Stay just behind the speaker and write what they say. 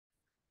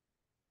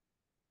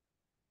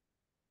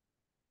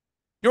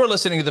You're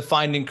listening to the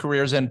Finding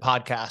Career Zen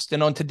podcast.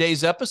 And on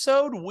today's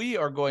episode, we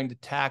are going to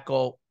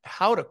tackle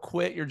how to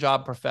quit your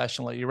job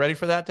professionally. You ready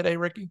for that today,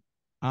 Ricky?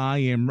 I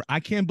am. I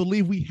can't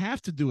believe we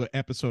have to do an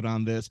episode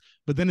on this,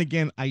 but then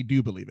again, I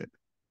do believe it.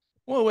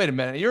 Well, wait a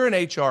minute. You're an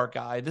HR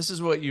guy. This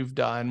is what you've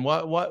done.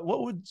 What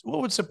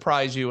would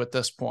surprise you at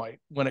this point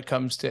when it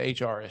comes to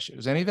HR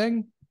issues?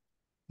 Anything?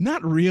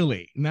 Not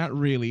really. Not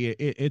really.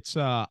 It's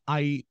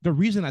the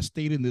reason I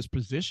stayed in this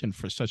position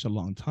for such a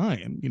long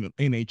time,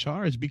 in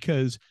HR is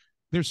because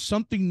there's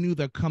something new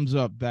that comes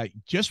up that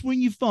just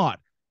when you thought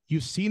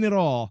you've seen it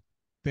all,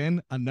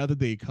 then another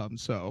day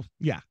comes. So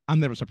yeah, I'm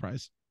never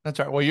surprised. That's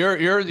right. Well,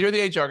 you're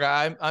the HR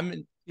guy.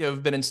 I'm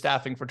have been in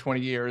staffing for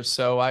 20 years,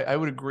 so I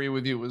would agree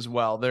with you as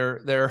well.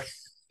 There,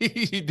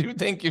 you do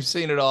think you've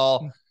seen it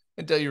all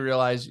until you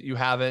realize you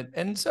haven't.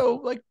 And so,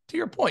 like, to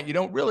your point, you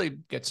don't really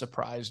get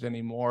surprised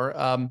anymore.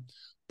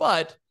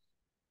 But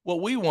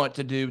what we want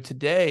to do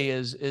today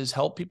is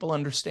help people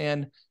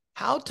understand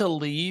how to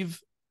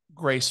leave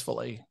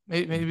gracefully.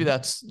 Maybe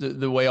that's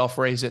the way I'll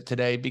phrase it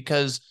today,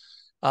 because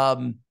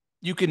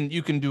you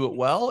can do it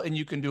well and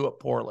you can do it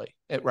poorly,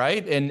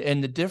 right?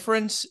 And the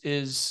difference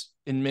is,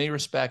 in many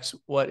respects,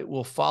 what it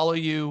will follow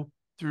you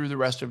through the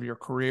rest of your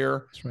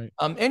career. That's right.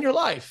 And your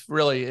life,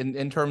 really,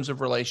 in terms of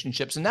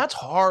relationships. And that's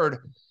hard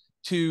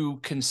to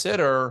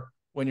consider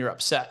when you're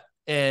upset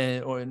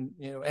or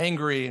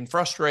angry and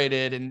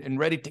frustrated and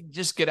ready to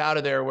just get out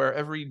of there, where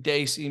every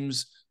day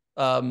seems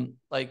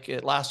like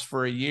it lasts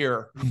for a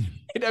year.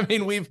 I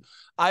mean,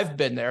 I've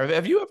been there.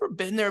 Have you ever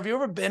been there? Have you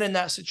ever been in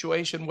that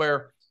situation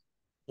where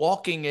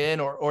walking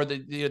in, or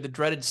the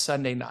dreaded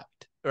Sunday night,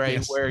 right?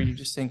 Yes. Where you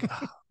just think,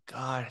 oh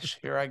gosh,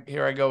 here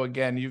I go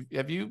again.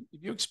 Have you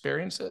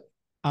experienced it?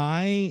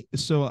 I've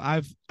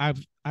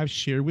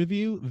shared with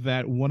you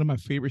that one of my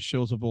favorite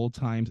shows of all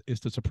times is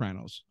The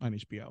Sopranos on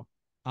HBO.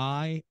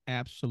 I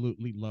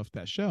absolutely love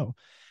that show.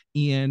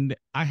 And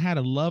I had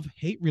a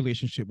love-hate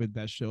relationship with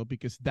that show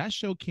because that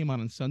show came out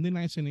on Sunday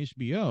nights on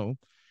HBO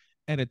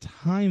at a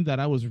time that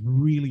I was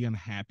really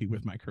unhappy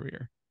with my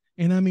career.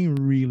 And I mean,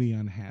 really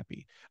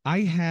unhappy. I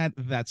had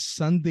that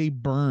Sunday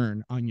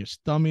burn on your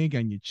stomach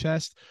and your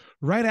chest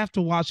right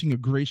after watching a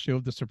great show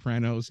of The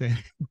Sopranos. And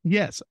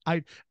yes,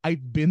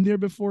 I've been there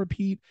before,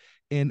 Pete,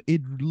 and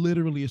it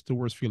literally is the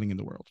worst feeling in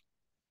the world.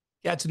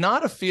 Yeah, it's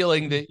not a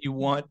feeling that you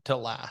want to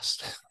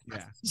last.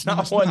 Yeah, it's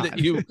not one that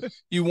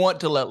you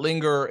want to let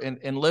linger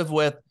and live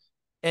with.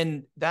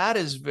 And that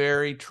is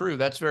very true.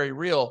 That's very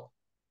real.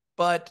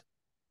 But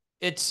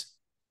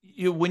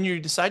when you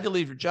decide to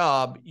leave your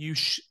job, you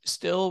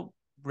still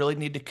really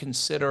need to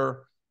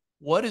consider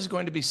what is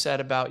going to be said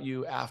about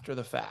you after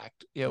the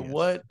fact. Yes.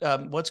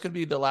 What's going to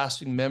be the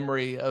lasting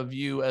memory of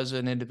you as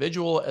an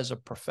individual, as a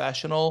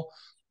professional,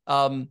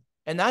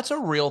 and that's a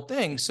real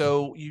thing.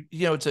 So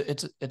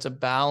it's a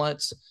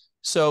balance.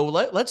 So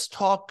let's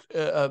talk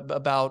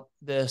about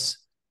this.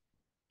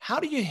 How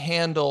do you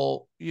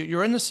handle?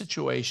 You're in the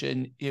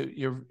situation.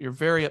 You're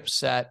very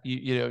upset.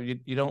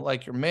 You don't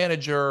like your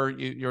manager.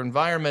 Your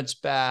environment's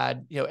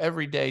bad.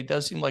 Every day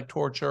does seem like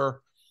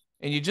torture,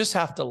 and you just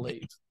have to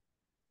leave.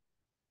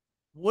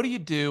 What do you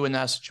do in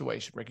that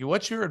situation, Ricky?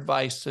 What's your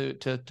advice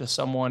to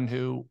someone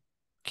who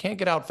can't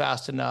get out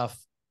fast enough,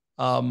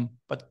 and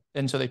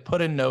so they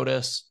put in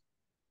notice?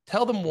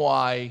 Tell them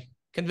why.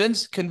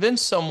 Convince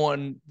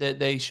someone that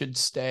they should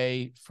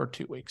stay for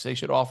 2 weeks. They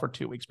should offer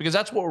 2 weeks, because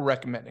that's what we're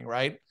recommending,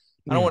 right?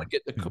 I don't want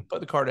to put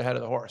the cart ahead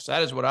of the horse.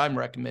 That is what I'm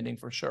recommending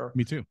for sure.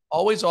 Me too.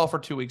 Always offer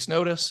 2 weeks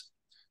notice.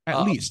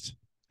 At least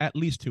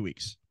 2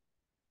 weeks.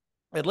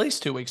 At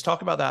least 2 weeks.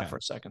 Talk about that for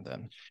a second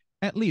then.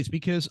 At least,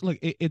 because look,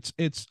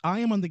 I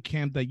am on the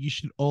camp that you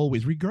should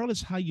always,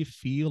 regardless how you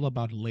feel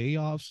about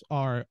layoffs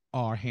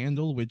are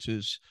handled, which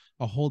is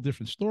a whole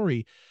different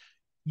story.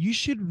 You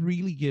should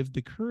really give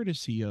the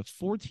courtesy of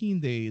 14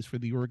 days for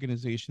the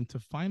organization to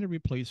find a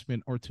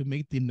replacement or to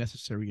make the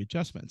necessary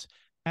adjustments,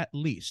 at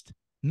least.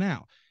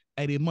 Now,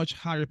 at a much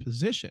higher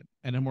position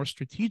and a more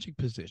strategic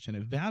position,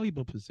 a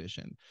valuable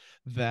position,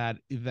 that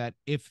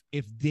if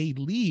they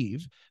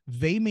leave,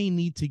 they may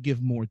need to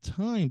give more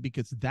time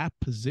because that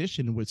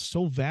position was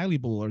so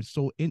valuable or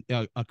so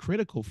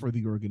critical for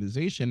the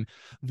organization.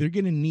 They're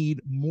going to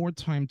need more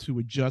time to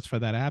adjust for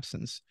that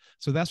absence.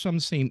 So that's what I'm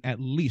saying.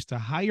 At least the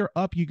higher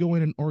up you go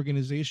in an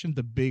organization,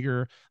 the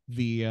bigger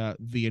the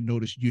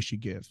notice you should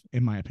give,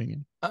 in my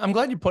opinion. I'm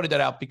glad you pointed that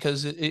out,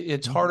 because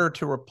it's harder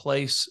to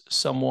replace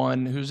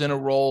someone who's in a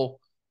role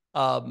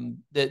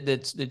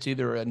that's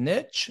either a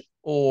niche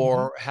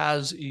or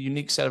has a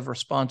unique set of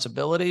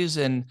responsibilities.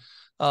 And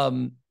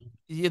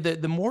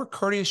the more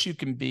courteous you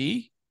can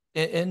be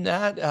in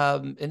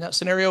that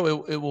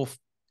scenario, it will.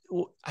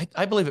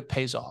 I believe it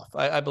pays off.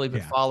 I believe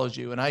it follows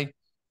you. And I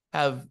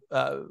have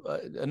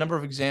a number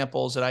of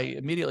examples that I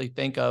immediately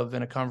think of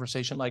in a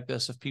conversation like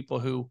this of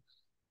people who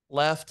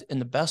left in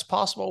the best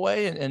possible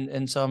way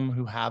and some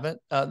who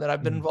haven't that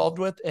I've been involved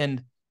with.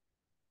 And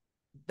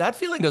that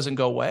feeling doesn't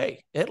go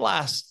away. It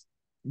lasts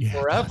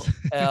forever.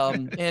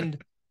 And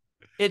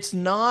it's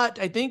not,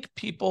 I think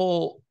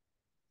people,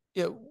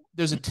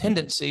 there's a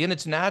tendency, and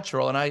it's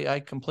natural, and I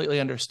completely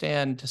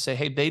understand, to say,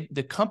 hey,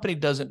 the company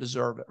doesn't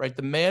deserve it, right?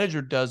 The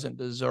manager doesn't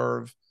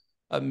deserve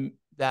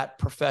that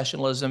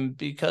professionalism,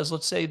 because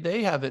let's say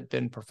they haven't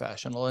been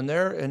professional in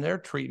their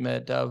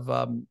treatment of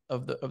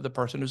the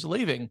person who's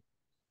leaving.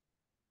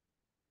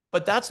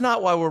 But that's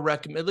not why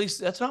at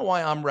least that's not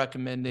why I'm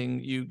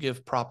recommending you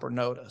give proper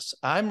notice.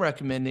 I'm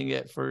recommending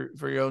it for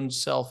your own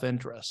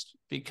self-interest,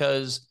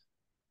 because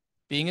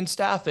being in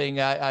staffing,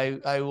 I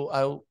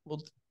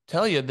will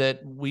tell you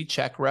that we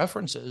check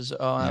references.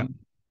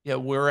 Yeah,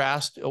 we're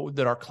asked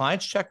that our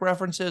clients check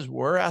references.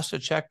 We're asked to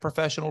check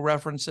professional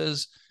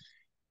references.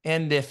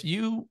 And if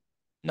you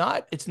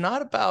not, it's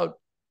not about,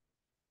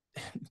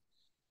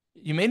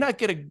 you may not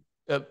get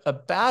a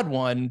bad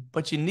one,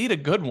 but you need a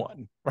good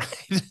one,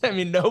 right? I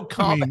mean, no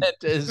comment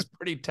is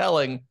pretty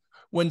telling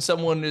when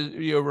someone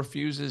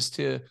refuses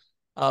to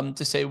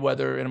say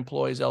whether an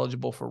employee is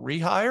eligible for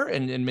rehire,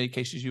 and in many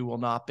cases you will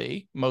not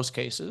be. Most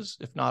cases,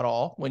 if not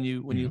all, when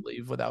you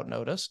leave without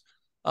notice.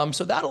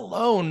 So that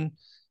alone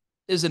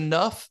is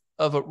enough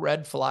of a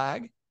red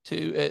flag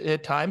to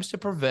at times to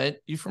prevent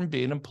you from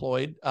being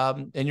employed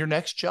in your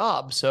next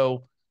job.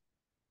 So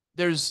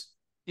there's,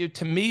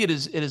 to me, it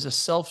is a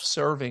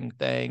self-serving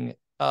thing,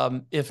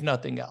 if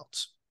nothing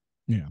else.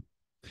 Yeah,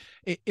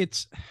 it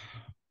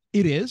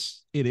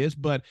is,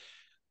 but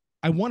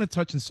I want to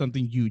touch on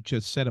something you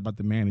just said about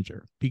the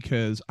manager,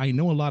 because I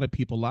know a lot of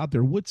people out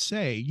there would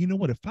say, you know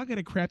what, if I got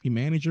a crappy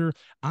manager,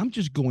 I'm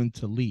just going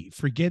to leave.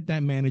 Forget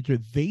that manager.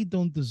 They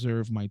don't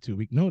deserve my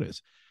 2-week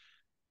notice.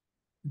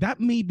 That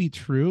may be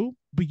true,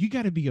 but you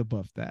got to be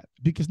above that,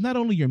 because not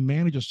only your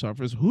manager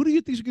suffers, who do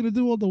you think is going to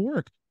do all the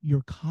work?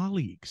 Your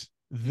colleagues.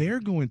 They're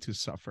going to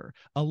suffer.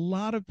 A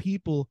lot of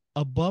people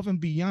above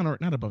and beyond, or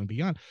not above and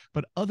beyond,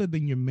 but other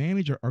than your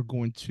manager, are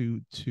going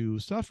to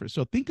suffer.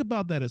 So think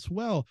about that as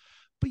well.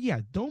 But yeah,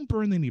 don't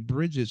burn any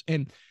bridges.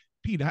 And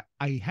Pete,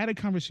 I had a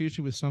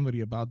conversation with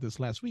somebody about this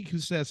last week who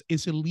says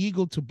it's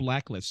illegal to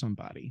blacklist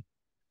somebody.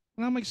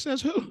 And I'm like,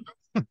 says who?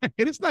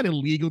 It is not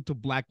illegal to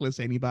blacklist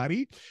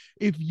anybody.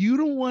 If you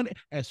don't want,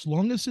 as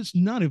long as it's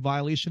not a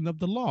violation of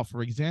the law.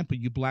 For example,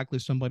 you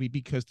blacklist somebody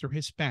because they're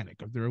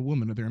Hispanic, or they're a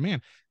woman, or they're a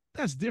man.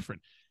 That's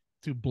different.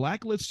 To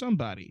blacklist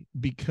somebody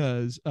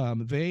because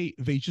they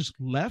just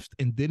left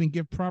and didn't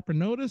give proper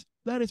notice,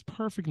 that is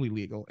perfectly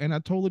legal, and I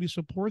totally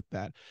support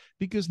that,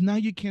 because now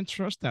you can't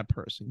trust that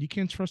person. You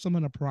can't trust them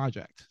on a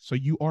project, so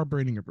you are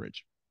burning a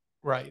bridge.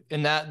 Right,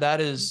 and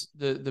that is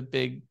the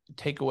big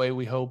takeaway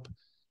we hope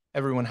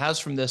everyone has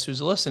from this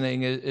who's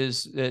listening,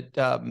 is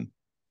that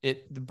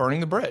it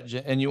burning the bridge,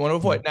 and you want to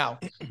avoid. Now,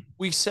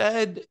 we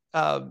said,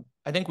 I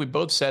think we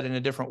both said in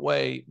a different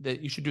way,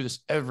 that you should do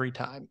this every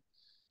time.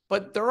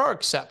 But there are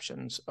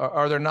exceptions.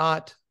 Are there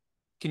not?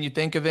 Can you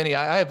think of any?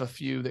 I have a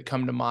few that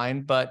come to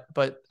mind, but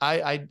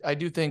I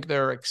do think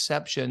there are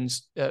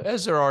exceptions,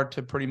 as there are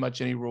to pretty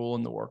much any rule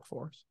in the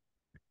workforce.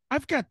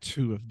 I've got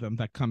two of them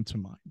that come to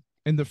mind.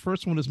 And the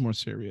first one is more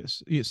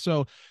serious.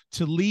 So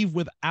to leave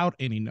without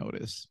any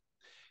notice,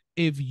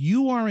 if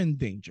you are in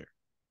danger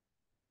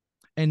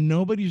and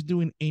nobody's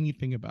doing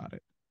anything about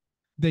it,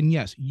 then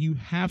yes, you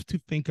have to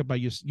think about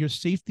your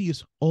safety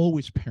is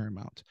always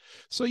paramount.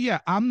 So yeah,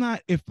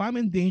 if I'm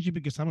in danger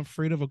because I'm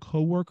afraid of a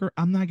coworker,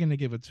 I'm not going to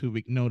give a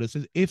 2-week notice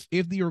if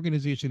the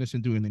organization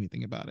isn't doing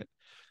anything about it.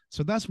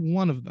 So that's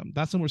one of them.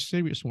 That's a more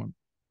serious one.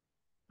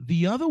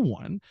 The other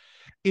one,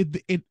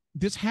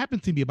 this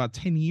happened to me about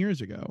 10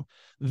 years ago,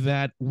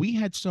 that we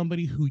had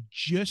somebody who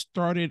just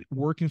started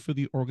working for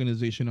the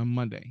organization on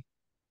Monday.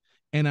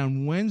 And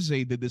on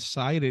Wednesday, they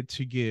decided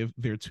to give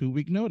their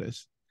 2-week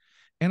notice.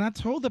 And I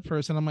told the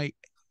person, I'm like,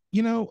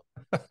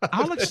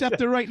 I'll accept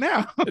it right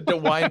now. to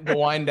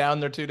wind down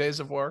their 2 days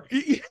of work.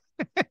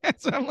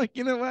 So I'm like,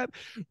 you know what?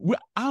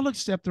 I'll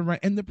accept it right.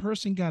 And the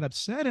person got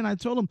upset. And I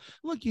told him,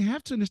 look, you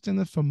have to understand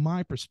that from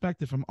my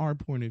perspective, from our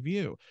point of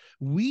view,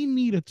 we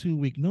need a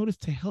 2-week notice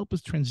to help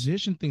us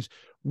transition things.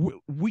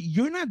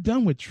 You're not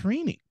done with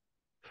training.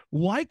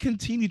 Why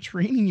continue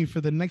training you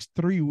for the next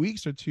 3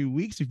 weeks or 2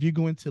 weeks if you're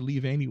going to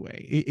leave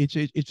anyway? It's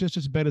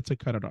just better to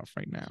cut it off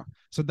right now.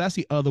 So that's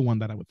the other one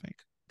that I would think.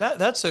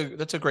 That's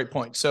a great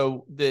point.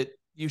 So that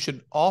you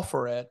should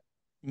offer it,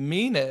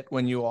 mean it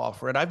when you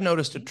offer it. I've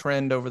noticed a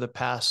trend over the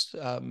past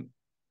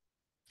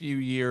few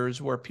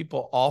years where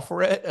people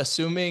offer it,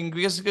 assuming,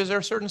 because there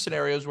are certain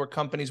scenarios where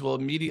companies will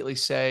immediately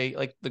say,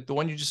 like the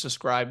one you just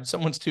described,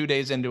 someone's 2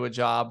 days into a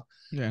job.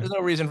 Yeah. There's no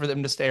reason for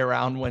them to stay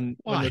around when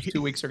those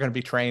 2 weeks are going to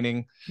be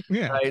training,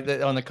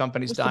 right, on the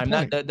company's dime.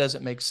 That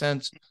doesn't make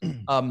sense.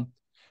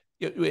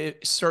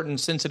 Certain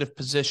sensitive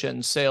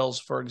positions, sales,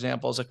 for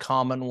example, is a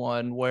common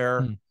one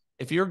where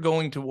if you're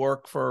going to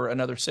work for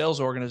another sales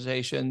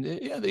organization,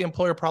 the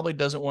employer probably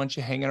doesn't want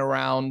you hanging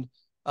around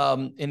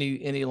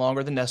any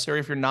longer than necessary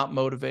if you're not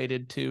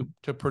motivated to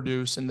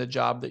produce in the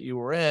job that you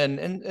were in.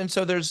 And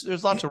so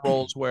there's lots of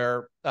roles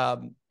where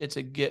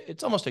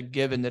it's almost a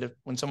given that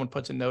when someone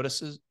puts in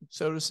notices,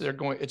 it's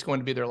going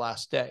to be their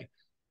last day.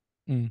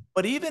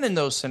 But even in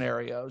those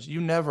scenarios, you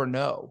never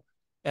know.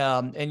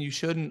 And you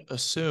shouldn't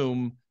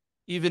assume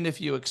even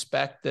if you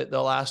expect that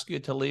they'll ask you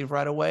to leave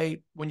right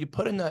away, when you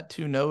put in that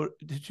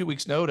 2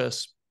 weeks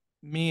notice,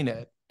 mean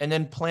it, and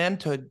then plan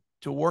to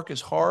work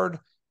as hard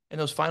in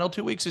those final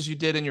 2 weeks as you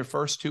did in your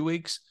first 2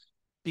 weeks.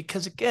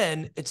 Because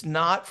again, it's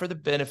not for the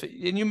benefit.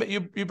 And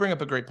you bring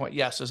up a great point.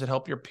 Yes, does it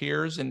help your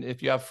peers? And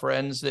if you have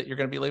friends that you're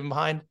going to be leaving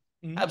behind,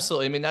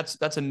 absolutely. I mean,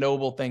 that's a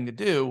noble thing to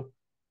do.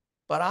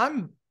 But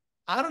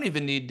I don't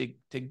even need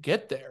to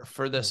get there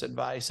for this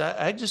advice.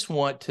 I just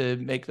want to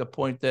make the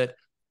point that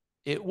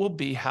it will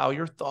be how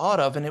you're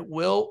thought of, and it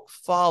will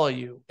follow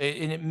you.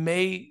 And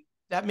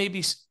that may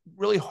be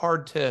really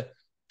hard to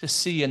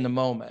see in the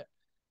moment,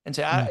 and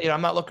say,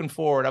 I'm not looking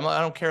forward.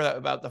 I don't care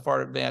about the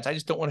far advance. I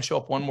just don't want to show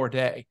up one more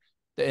day.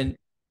 And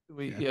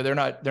they're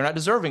not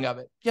deserving of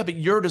it. Yeah, but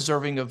you're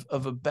deserving of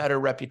a better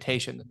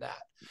reputation than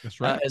that. That's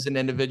right. As an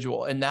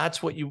individual, and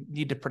that's what you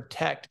need to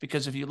protect.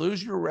 Because if you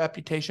lose your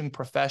reputation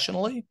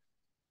professionally,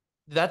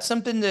 that's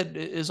something that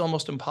is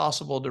almost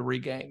impossible to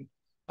regain.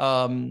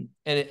 And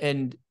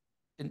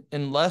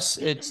unless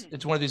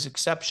it's one of these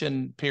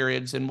exception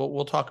periods, and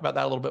we'll talk about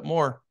that a little bit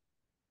more.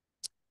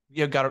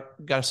 You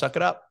gotta suck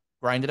it up,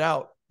 grind it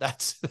out.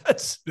 That's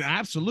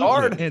absolutely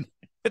hard. And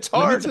it's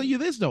hard. Let me tell you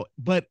this though,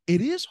 but it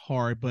is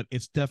hard, but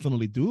it's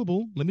definitely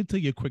doable. Let me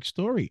tell you a quick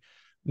story.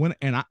 I'm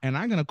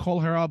gonna call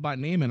her out by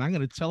name, and I'm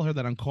gonna tell her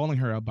that I'm calling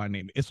her out by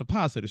name. It's a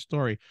positive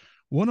story.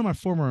 One of my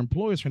former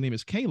employers, her name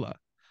is Kayla,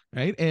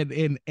 right?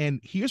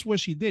 And here's what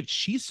she did.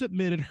 She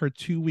submitted her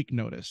 2-week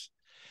notice,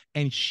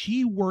 and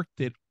she worked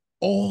it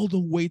all the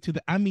way to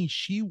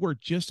she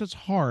worked just as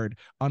hard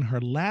on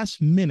her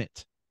last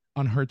minute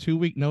on her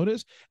 2-week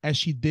notice as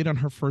she did on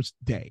her first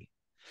day,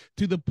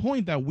 to the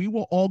point that we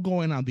were all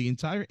going out. The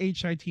entire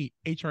HR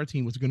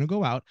team was going to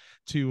go out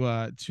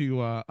to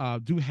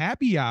do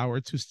happy hour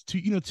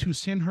to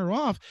send her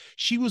off.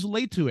 She was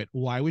late to it.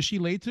 Why was she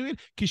late to it?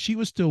 Because she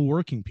was still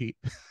working, Pete.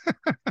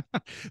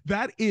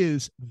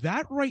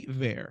 That right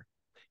there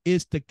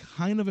is the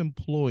kind of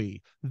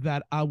employee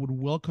that I would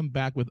welcome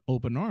back with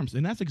open arms.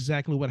 And that's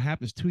exactly what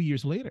happens 2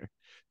 years later.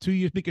 2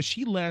 years, because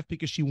she left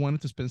because she wanted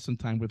to spend some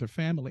time with her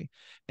family.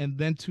 And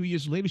then 2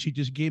 years later, she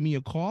just gave me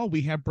a call.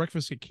 We had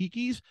breakfast at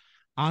Kiki's.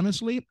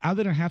 Honestly, I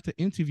didn't have to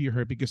interview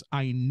her because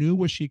I knew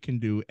what she can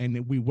do.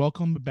 And we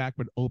welcome her back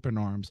with open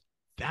arms.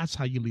 That's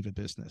how you leave a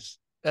business.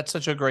 That's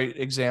such a great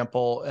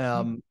example.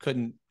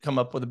 Couldn't come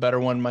up with a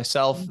better one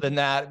myself than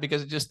that,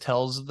 because it just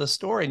tells the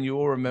story, and you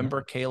will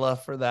remember Kayla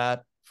for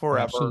that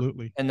forever.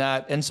 Absolutely.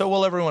 And so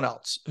will everyone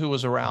else who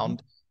was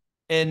around.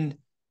 And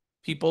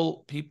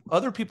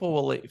other people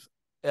will leave.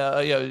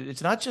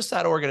 It's not just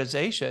that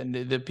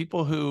organization. The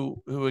people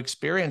who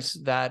experience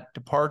that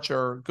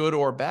departure, good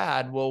or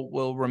bad,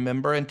 will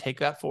remember and take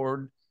that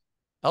forward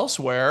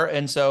elsewhere.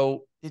 And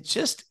so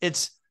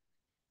it's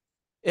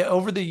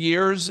over the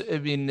years. I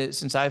mean,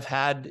 since I've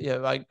had,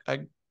 I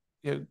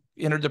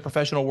entered the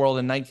professional world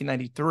in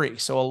 1993,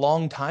 so a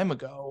long time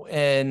ago,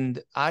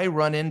 and I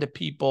run into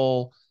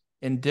people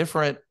in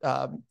different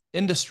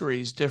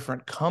industries,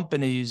 different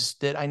companies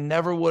that I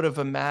never would have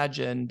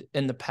imagined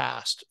in the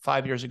past,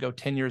 5 years ago,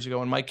 10 years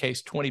ago, in my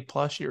case, 20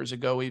 plus years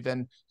ago,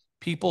 even.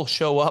 People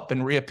show up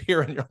and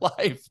reappear in your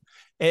life.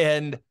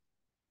 And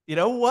you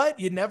know what?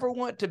 You never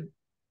want to,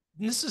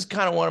 this is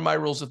kind of one of my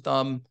rules of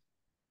thumb,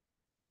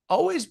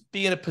 always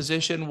be in a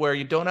position where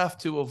you don't have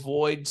to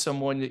avoid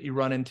someone that you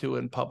run into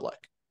in public,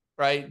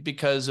 right?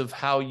 Because of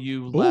how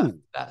you left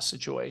that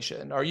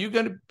situation. Are you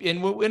going to,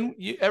 and when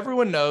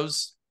everyone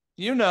knows,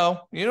 you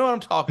know what I'm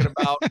talking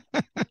about.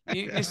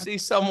 You see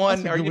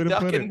someone, are you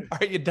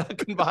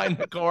ducking behind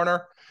the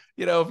corner?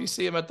 If you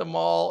see them at the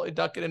mall,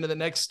 ducking into the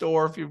next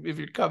store, if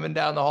you're coming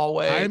down the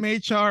hallway. I'm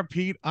HR,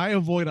 Pete. I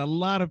avoid a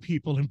lot of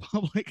people in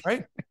public.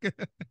 Right.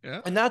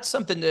 Yeah. And that's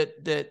something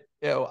that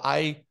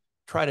I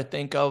try to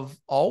think of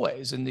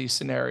always in these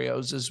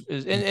scenarios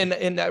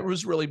and that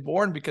was really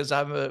born because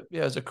I'm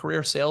as a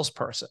career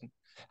salesperson.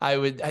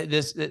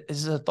 This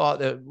is a thought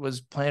that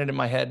was planted in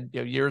my head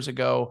years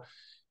ago.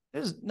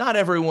 Not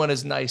everyone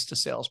is nice to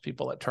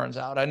salespeople, it turns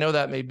out. I know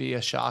that may be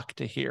a shock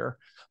to hear,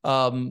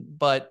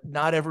 but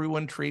not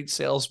everyone treats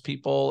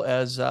salespeople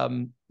as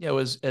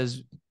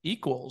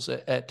equals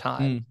at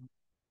times.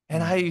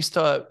 And I used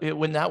to,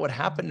 when that would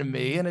happen to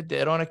me, and it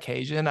did on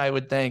occasion, I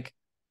would think,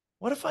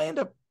 what if I end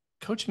up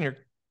coaching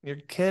your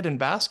kid in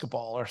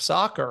basketball or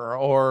soccer,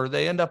 or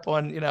they end up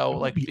on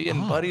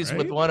being buddies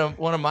with one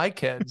of my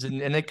kids, and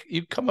they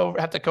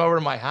have to come over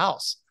to my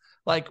house?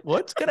 Like,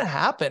 what's gonna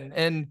happen?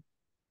 And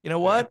you know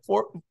what?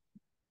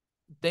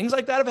 Things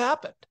like that have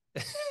happened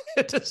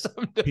to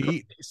some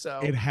degree. So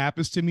it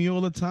happens to me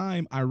all the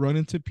time. I run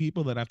into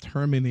people that I've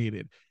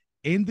terminated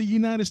in the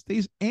United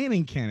States and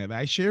in Canada.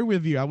 I share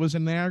with you, I was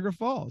in Niagara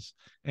Falls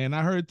and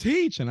I heard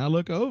teach, and I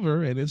look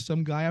over and it's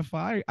some guy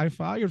I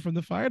fired from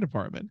the fire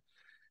department.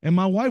 And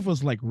my wife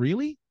was like,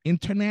 really?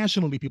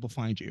 Internationally, people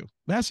find you.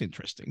 That's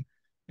interesting.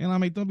 And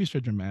I'm like, don't be so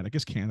dramatic.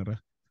 It's Canada.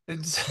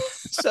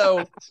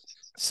 So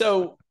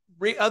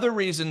other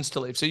reasons to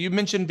leave. So you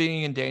mentioned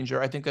being in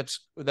danger. I think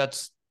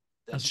that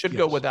should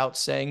go without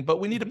saying,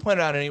 but we need to point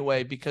it out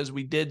anyway, because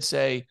we did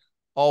say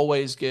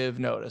always give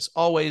notice.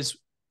 Always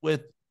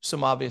with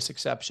some obvious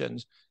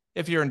exceptions.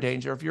 If you're in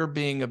danger, if you're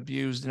being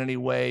abused in any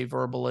way,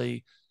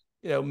 verbally,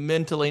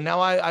 mentally. Now,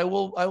 I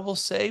will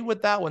say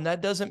with that one,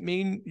 that doesn't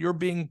mean you're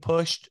being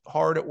pushed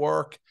hard at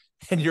work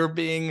and you're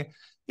being,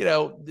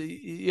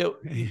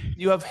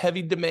 you have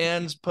heavy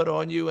demands put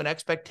on you, an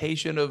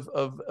expectation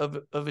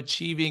of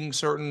achieving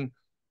certain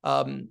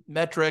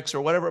metrics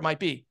or whatever it might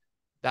be.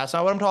 That's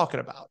not what I'm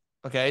talking about.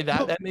 Okay,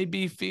 that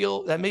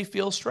may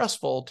feel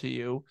stressful to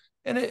you,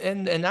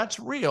 and that's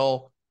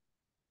real.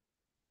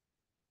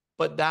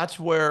 But that's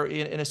where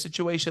in a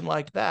situation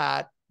like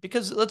that,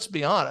 because let's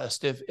be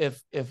honest,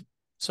 if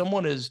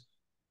someone is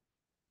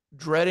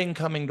dreading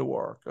coming to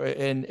work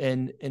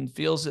and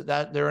feels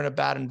that they're in a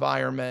bad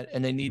environment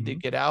and they need to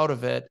get out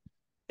of it,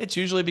 it's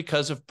usually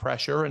because of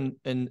pressure and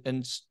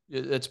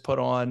it's put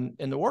on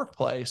in the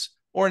workplace,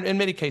 or in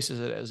many cases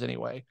it is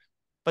anyway.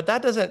 But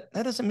that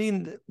doesn't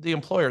mean the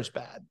employer's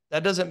bad.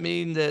 That doesn't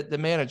mean that the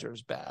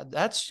manager's bad.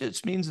 That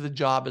just means the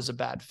job is a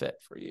bad fit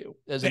for you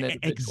as an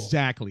individual.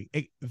 Exactly.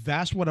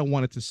 That's what I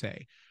wanted to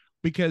say,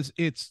 because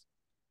it's,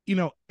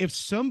 if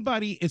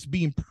somebody is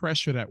being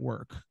pressured at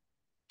work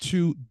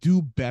to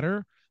do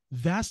better,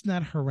 that's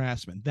not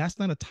harassment. That's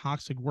not a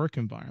toxic work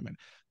environment.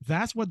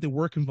 That's what the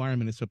work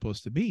environment is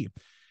supposed to be.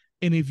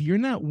 And if you're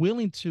not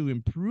willing to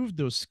improve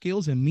those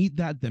skills and meet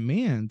that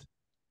demand,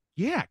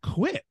 yeah,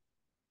 quit.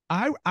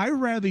 I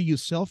rather you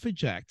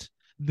self-eject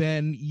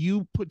than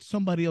you put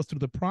somebody else through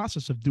the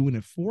process of doing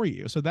it for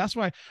you. So that's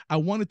why I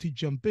wanted to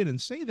jump in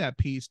and say that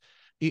piece.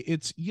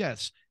 It's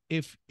yes,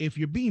 if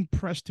you're being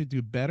pressed to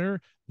do better,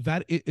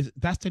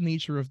 that's the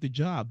nature of the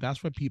job.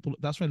 That's what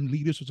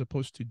leaders are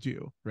supposed to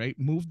do, right?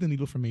 Move the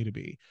needle from A to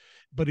B.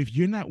 But if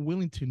you're not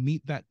willing to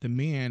meet that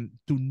demand,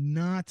 do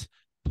not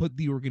put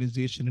the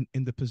organization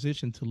in the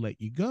position to let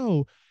you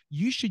go.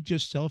 You should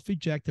just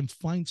self-eject and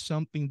find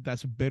something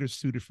that's better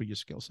suited for your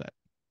skill set.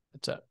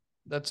 That's it.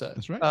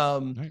 That's right.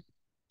 Right.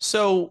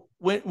 So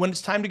when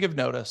it's time to give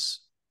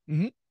notice,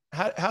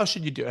 how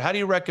should you do it? How do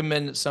you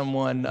recommend that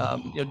someone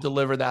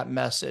deliver that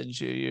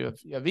message? You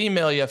have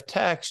email, you have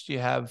text, you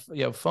have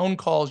phone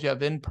calls, you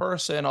have in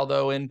person.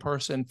 Although in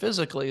person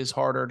physically is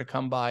harder to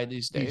come by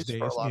these days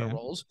for a lot of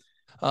roles.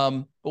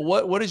 But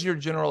what is your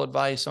general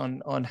advice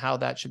on how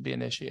that should be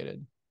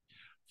initiated?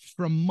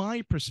 From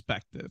my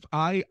perspective,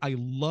 I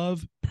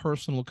love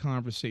personal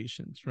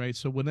conversations, right?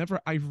 So whenever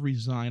I've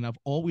resigned, I've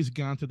always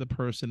gone to the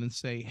person and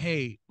say,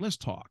 hey, let's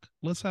talk.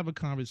 Let's have a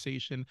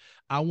conversation.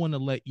 I want to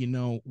let you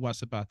know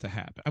what's about to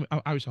happen.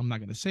 Obviously, I'm not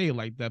going to say it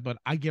like that, but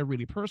I get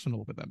really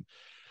personal with them.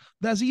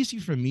 That's easy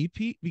for me,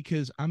 Pete,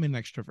 because I'm an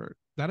extrovert.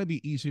 That'll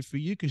be easy for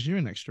you because you're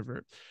an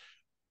extrovert.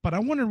 But I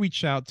want to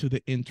reach out to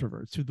the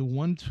introverts, to the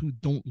ones who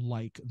don't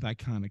like that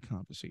kind of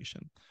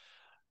conversation.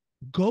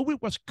 Go with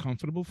what's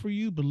comfortable for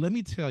you, but let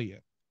me tell you,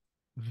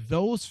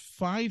 those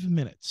 5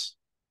 minutes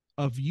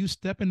of you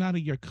stepping out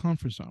of your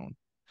comfort zone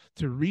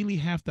to really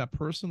have that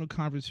personal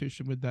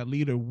conversation with that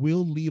leader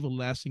will leave a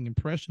lasting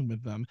impression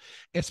with them,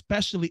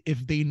 especially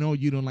if they know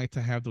you don't like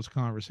to have those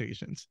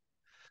conversations.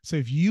 So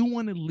if you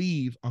want to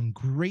leave on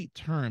great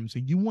terms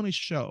and you want to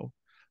show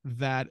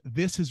that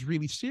this is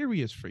really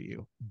serious for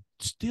you,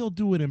 still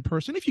do it in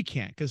person if you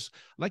can, because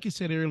like you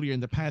said earlier, in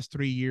the past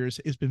 3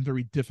 years it's been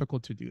very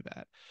difficult to do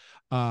that.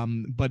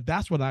 But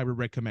that's what I would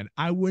recommend.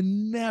 I would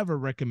never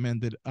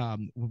recommend it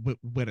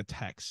with a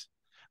text.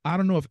 I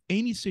don't know of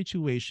any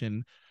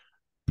situation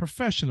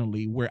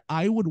professionally where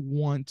I would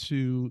want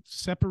to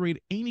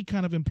separate any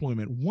kind of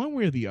employment one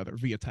way or the other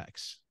via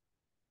text.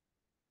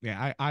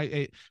 Yeah,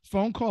 I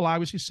phone call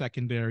obviously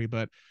secondary,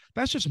 but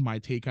that's just my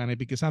take on it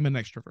because I'm an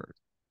extrovert.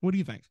 What do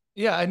you think?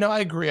 Yeah, I know. I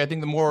agree. I think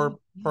the more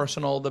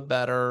personal, the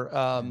better.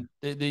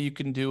 That you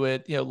can do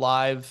it,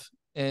 live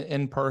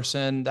in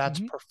person. That's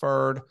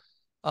preferred.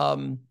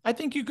 I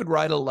think you could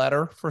write a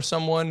letter for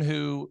someone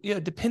who,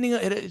 depending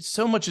on it,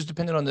 so much is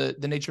dependent on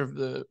the nature of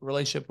the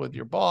relationship with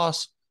your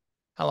boss,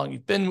 how long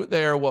you've been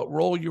there, what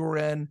role you were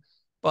in.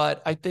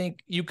 But I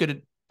think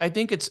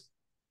it's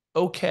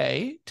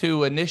okay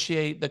to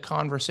initiate the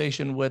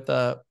conversation with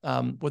a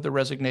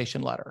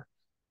resignation letter.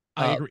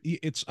 I agree.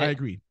 I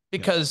agree.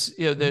 Because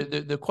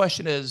the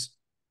question is,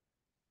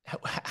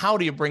 how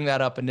do you bring that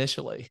up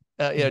initially?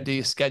 Do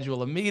you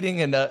schedule a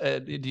meeting and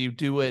do you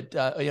do it?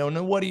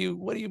 And what do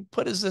you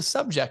put as the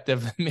subject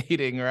of the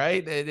meeting,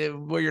 right?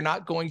 Where you're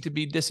not going to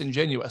be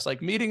disingenuous,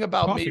 like meeting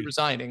about me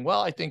resigning.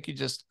 Well, I think you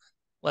just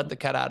let the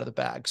cat out of the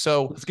bag.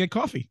 So let's get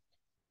coffee.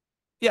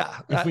 Yeah,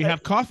 if we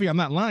have coffee, I'm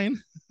not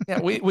lying. Yeah,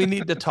 we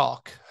need to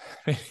talk.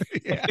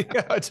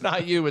 It's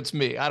not you, it's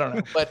me. I don't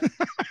know, but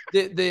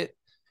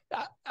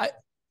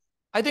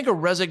I think a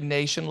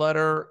resignation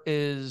letter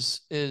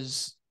is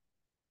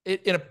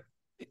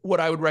what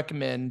I would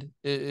recommend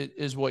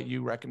is what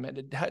you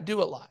recommended.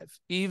 Do it live,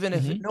 even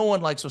if no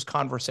one likes those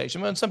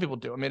conversations. I mean, some people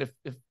do. I mean,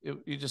 if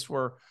you just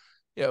were,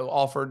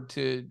 offered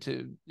to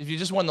if you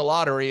just won the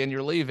lottery and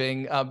you're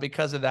leaving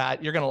because of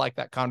that, you're going to like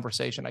that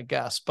conversation, I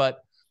guess. But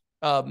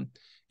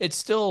it's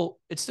still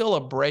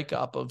a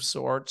breakup of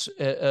sorts,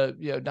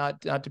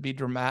 not to be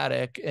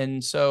dramatic.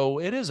 And so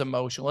it is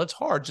emotional. It's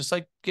hard, just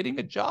like getting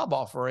a job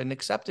offer and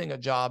accepting a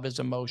job is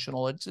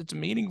emotional. It's a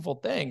meaningful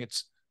thing.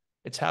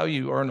 It's how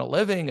you earn a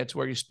living. It's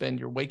where you spend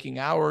your waking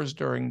hours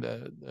during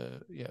the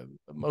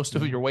most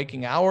of your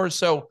waking hours.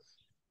 So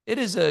it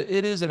is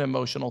an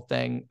emotional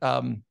thing,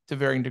 to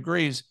varying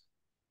degrees.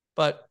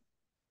 But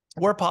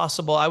where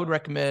possible, I would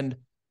recommend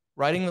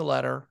writing the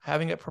letter,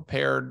 having it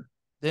prepared,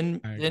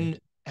 then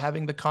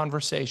having the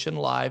conversation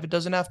live. It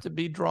doesn't have to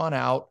be drawn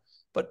out,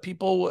 but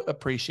people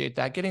appreciate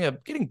that.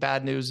 Getting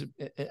bad news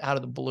out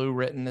of the blue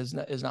written is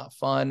not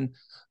fun.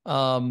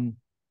 None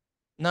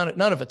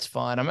of it's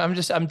fun.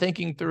 I'm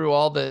thinking through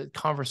all the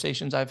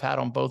conversations I've had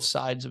on both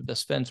sides of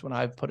this fence when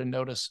I've put a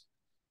notice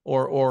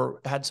or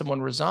had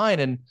someone resign,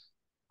 and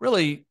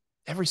really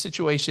every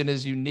situation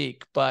is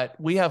unique. But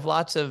we have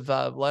lots of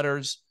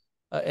letters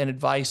and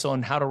advice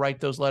on how to write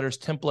those letters,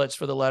 templates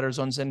for the letters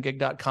on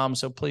zengig.com.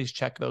 So please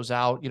check those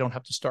out. You don't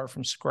have to start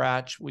from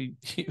scratch.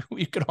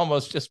 You can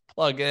almost just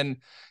plug in,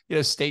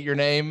 state your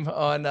name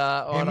on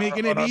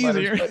making it our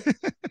easier, letters,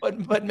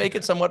 but make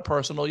it somewhat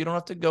personal. You don't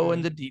have to go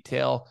into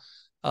detail.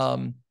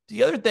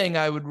 The other thing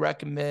I would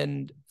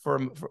recommend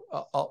so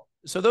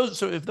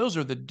if those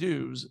are the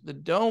do's, the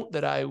don't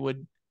that I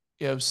would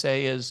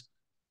say is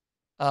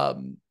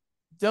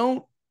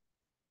don't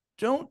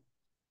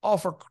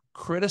offer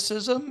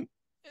criticism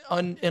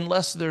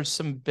unless there's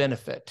some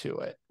benefit to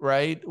it,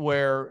 right?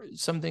 Where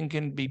something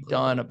can be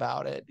done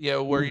about it.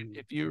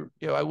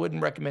 I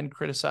wouldn't recommend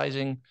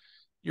criticizing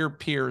your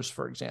peers,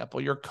 for example,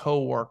 your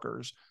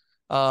coworkers.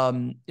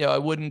 I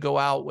wouldn't go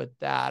out with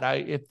that.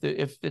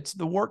 If it's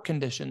the work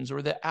conditions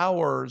or the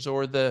hours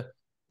or the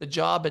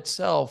job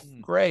itself,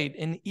 great.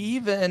 And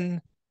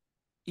even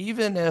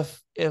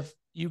if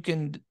you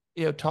can,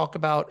 talk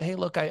about, hey,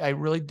 look, I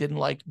really didn't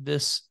like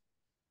this.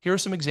 Here are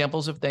some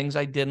examples of things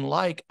I didn't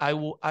like.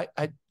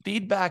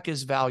 Feedback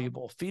is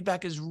valuable.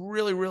 Feedback is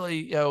really,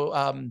 really,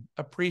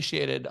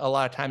 appreciated a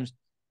lot of times,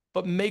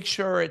 but make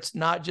sure it's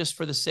not just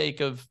for the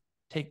sake of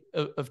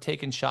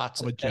taking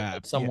shots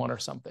at someone or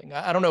something.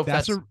 I don't know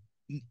if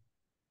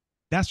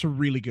that's a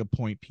really good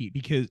point, Pete,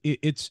 because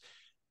it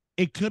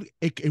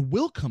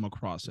will come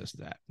across as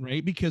that,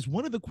 right? Because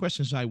one of the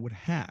questions I would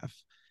have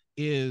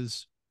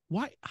is,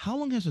 how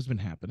long has this been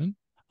happening?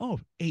 Oh,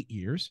 8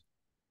 years.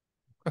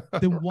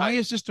 Then why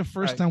is this the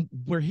first time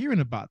we're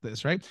hearing about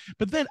this, right?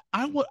 But then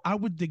I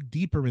would dig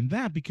deeper in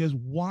that, because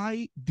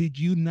why did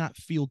you not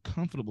feel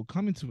comfortable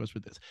coming to us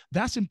with this?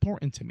 That's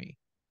important to me.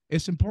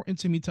 It's important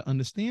to me to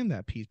understand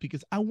that piece,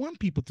 because I want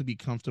people to be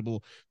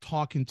comfortable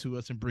talking to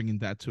us and bringing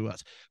that to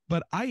us.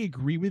 But I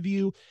agree with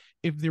you.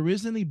 If there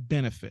isn't a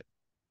benefit,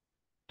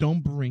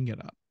 don't bring it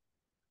up.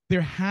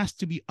 There has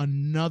to be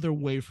another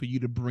way for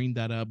you to bring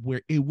that up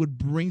where it would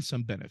bring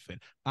some benefit,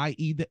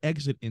 i.e. the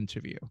exit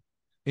interview.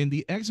 And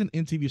the exit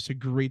interview is a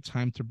great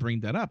time to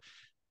bring that up.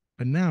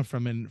 But now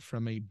from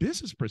a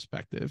business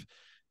perspective,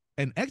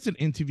 an exit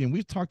interview, and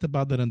we've talked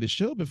about that on the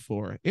show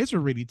before, it's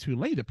already too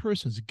late. The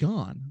person's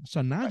gone.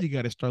 So now you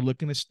got to start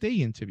looking at stay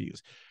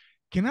interviews.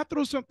 Can I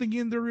throw something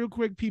in there real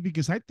quick, Pete?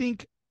 Because I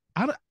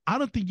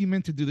don't think you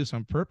meant to do this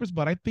on purpose,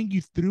 but I think you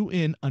threw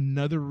in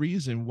another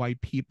reason why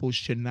people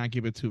should not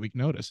give a 2-week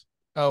notice.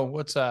 Oh,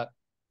 what's that?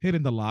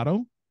 Hitting the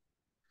lotto.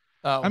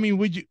 Oh. I mean,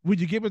 would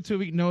you give a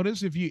 2-week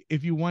notice if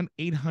you won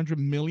 $800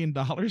 million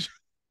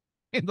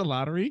in the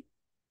lottery?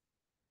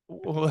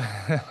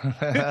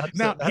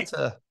 That's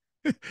a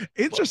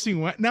interesting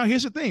one. Now,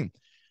 here's the thing.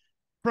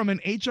 From an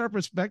HR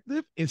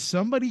perspective, if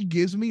somebody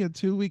gives me a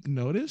 2-week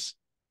notice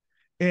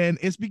and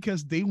it's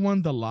because they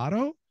won the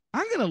lotto,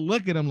 I'm going to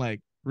look at them like,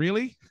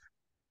 really?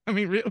 I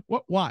mean,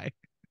 what? Why?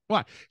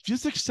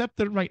 Just accept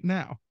it right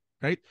now,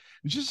 right?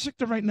 Just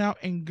accept it right now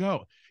and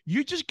go.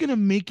 You're just going to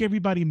make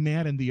everybody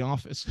mad in the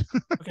office.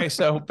 Okay.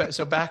 So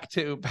back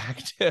to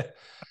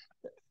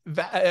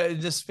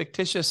this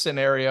fictitious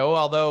scenario,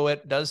 although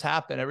it does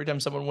happen every time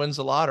someone wins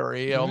the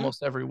lottery,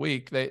 almost every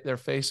week, they're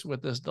faced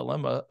with this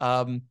dilemma.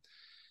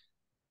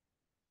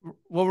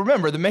 Well,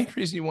 remember, the main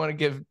reason you want to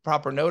give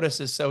proper notice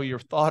is so you're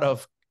thought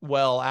of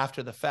well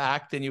after the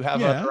fact, and you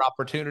have other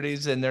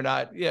opportunities, and they're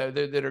not,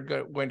 that are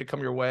going to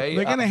come your way.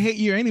 They're going to hate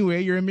you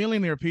anyway. You're a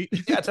millionaire, Pete.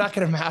 Yeah, it's not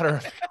going to matter.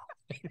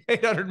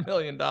 $800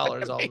 million all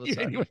of a sudden.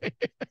 Anyway.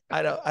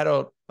 I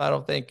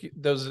don't think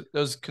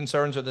those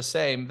concerns are the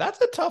same.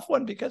 That's a tough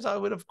one, because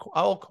I'll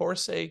of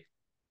course say,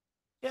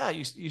 yeah,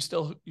 you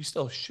still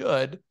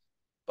should,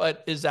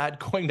 but is that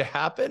going to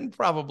happen?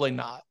 Probably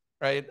not.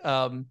 Right.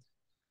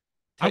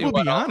 I will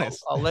be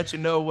honest. I'll let you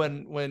know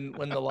when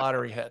the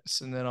lottery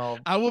hits, and then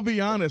I will be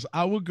honest.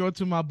 I will go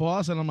to my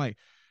boss and I'm like,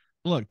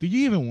 look, do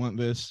you even want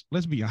this?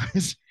 Let's be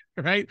honest.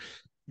 Right.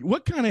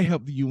 What kind of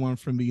help do you want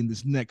from me in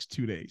this next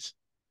 2 days?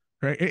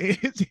 Right.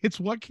 It's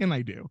what can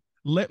I do?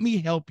 Let me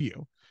help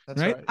you.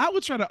 That's right. I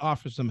would try to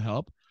offer some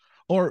help,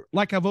 or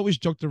like I've always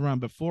joked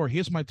around before,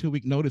 here's my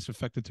 2-week notice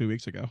effective 2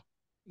 weeks ago.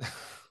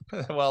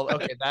 Well,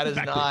 okay. That is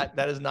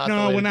not.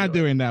 No, we're not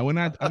doing that. We're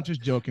not. I'm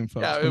just joking,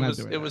 folks.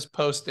 Yeah, it was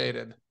post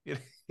dated.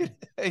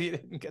 You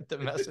didn't get the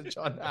message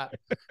on that.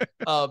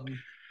 Um,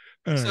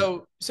 All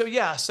right.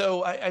 yeah.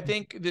 So I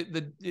think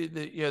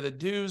the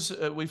do's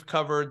we've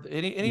covered.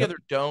 Any Yep. other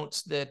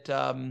don'ts that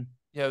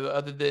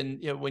other than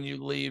when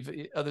you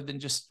leave, other than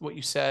just what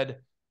you said,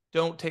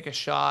 don't take a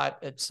shot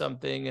at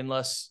something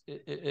unless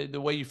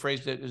the way you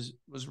phrased it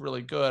was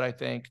really good. I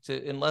think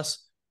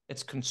unless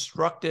it's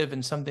constructive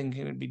and something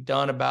can be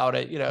done about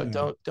it. Yeah.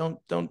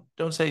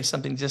 Don't say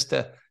something just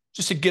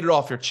to get it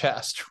off your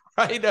chest,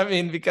 right? I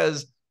mean,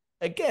 because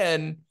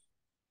again,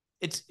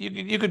 it's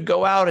you could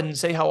go out and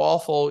say how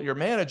awful your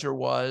manager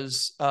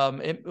was.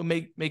 It will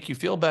make you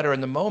feel better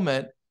in the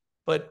moment,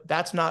 but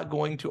that's not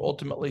going to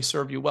ultimately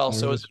serve you well. There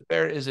So is is. it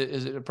fair? Is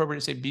it appropriate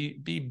to say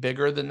be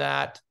bigger than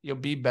that?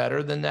 Be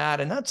better than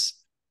that, and that's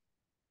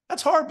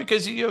hard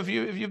because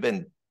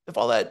if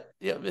all that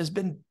has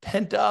been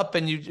pent up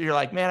and you're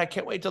like, man, I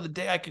can't wait till the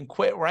day I can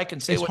quit where I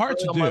can say It's what's hard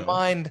really to on my do.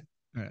 mind.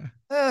 Yeah.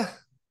 Eh,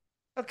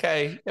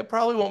 okay, it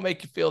probably won't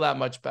make you feel that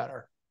much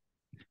better.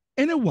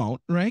 And it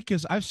won't, right?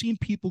 Because I've seen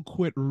people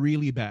quit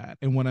really bad.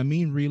 And what I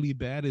mean really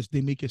bad is they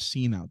make a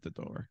scene out the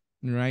door,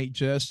 right?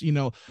 Just,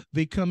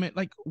 they come in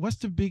like, what's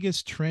the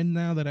biggest trend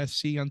now that I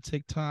see on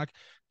TikTok?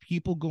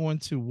 People going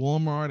to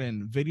Walmart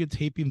and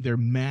videotaping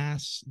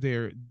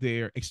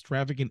their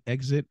extravagant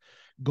exit,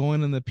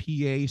 going on the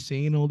PA,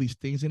 saying all these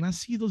things. And I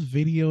see those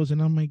videos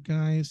and I'm like,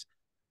 guys,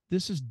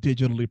 this is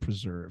digitally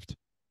preserved.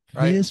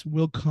 Right. This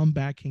will come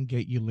back and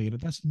get you later.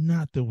 That's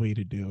not the way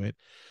to do it.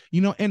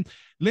 And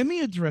let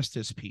me address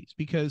this piece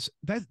because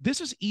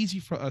this is easy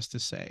for us to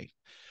say,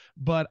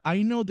 but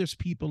I know there's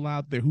people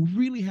out there who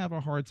really have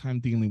a hard time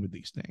dealing with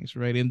these things,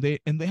 right? And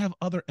they have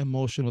other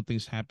emotional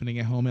things happening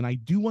at home. And I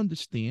do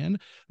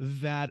understand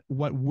that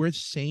what we're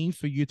saying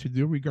for you to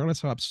do,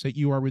 regardless how upset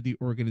you are with the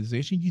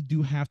organization, you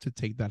do have to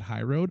take that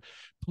high road.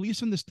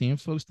 Please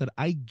understand, folks, that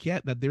I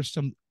get that there's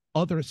some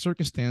other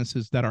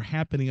circumstances that are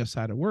happening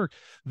outside of work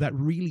that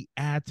really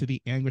add to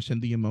the anguish and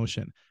the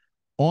emotion.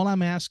 All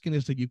I'm asking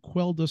is that you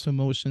quell those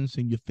emotions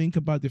and you think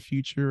about the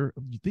future,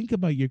 you think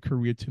about your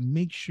career to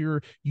make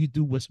sure you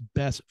do what's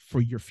best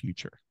for your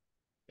future.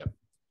 Yep.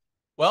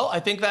 Well, I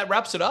think that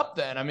wraps it up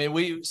then. I mean,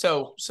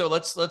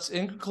 let's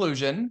in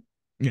conclusion,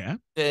 Yeah.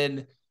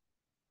 then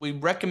we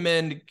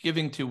recommend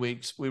giving 2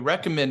 weeks. We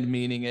recommend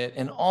meaning it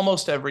in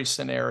almost every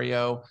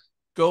scenario.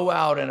 Go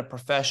out in a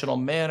professional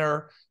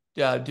manner.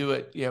 Do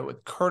it,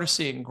 with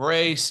courtesy and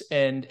grace,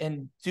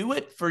 and do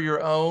it for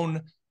your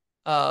own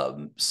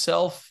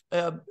self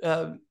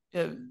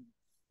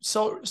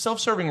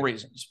self-serving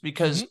reasons,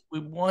 because we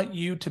want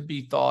you to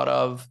be thought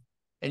of,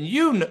 and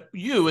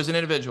you as an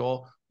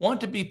individual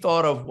want to be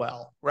thought of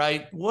well,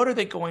 right? What are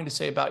they going to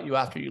say about you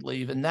after you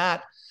leave? And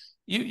that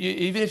you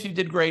even if you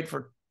did great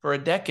for a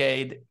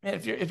decade,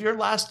 if your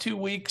last 2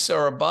 weeks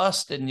are a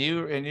bust and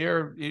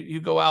you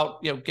go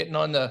out, getting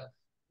on the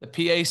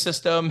PA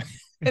system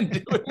and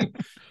doing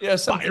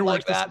something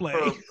like Fireworks that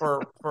display.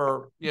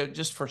 for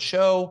just for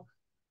show,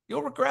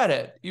 you'll regret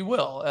it. You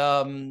will,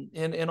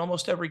 in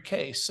almost every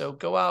case. So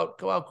go out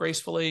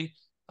gracefully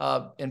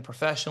and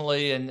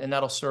professionally, and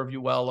that'll serve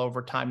you well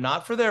over time,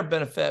 not for their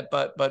benefit,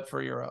 but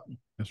for your own.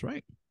 That's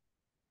right.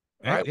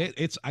 All right.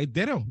 It's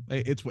identical.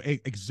 It's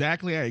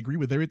exactly. I agree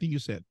with everything you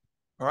said.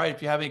 All right.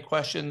 If you have any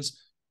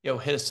questions,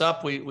 hit us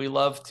up. We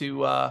love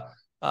to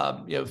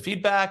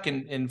feedback,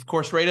 and of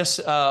course rate us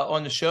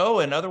on the show.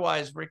 And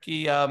otherwise,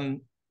 Ricky,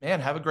 man,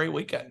 have a great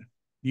weekend.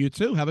 You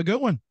too. Have a good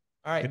one.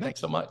 All right. Good night. Thanks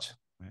so much.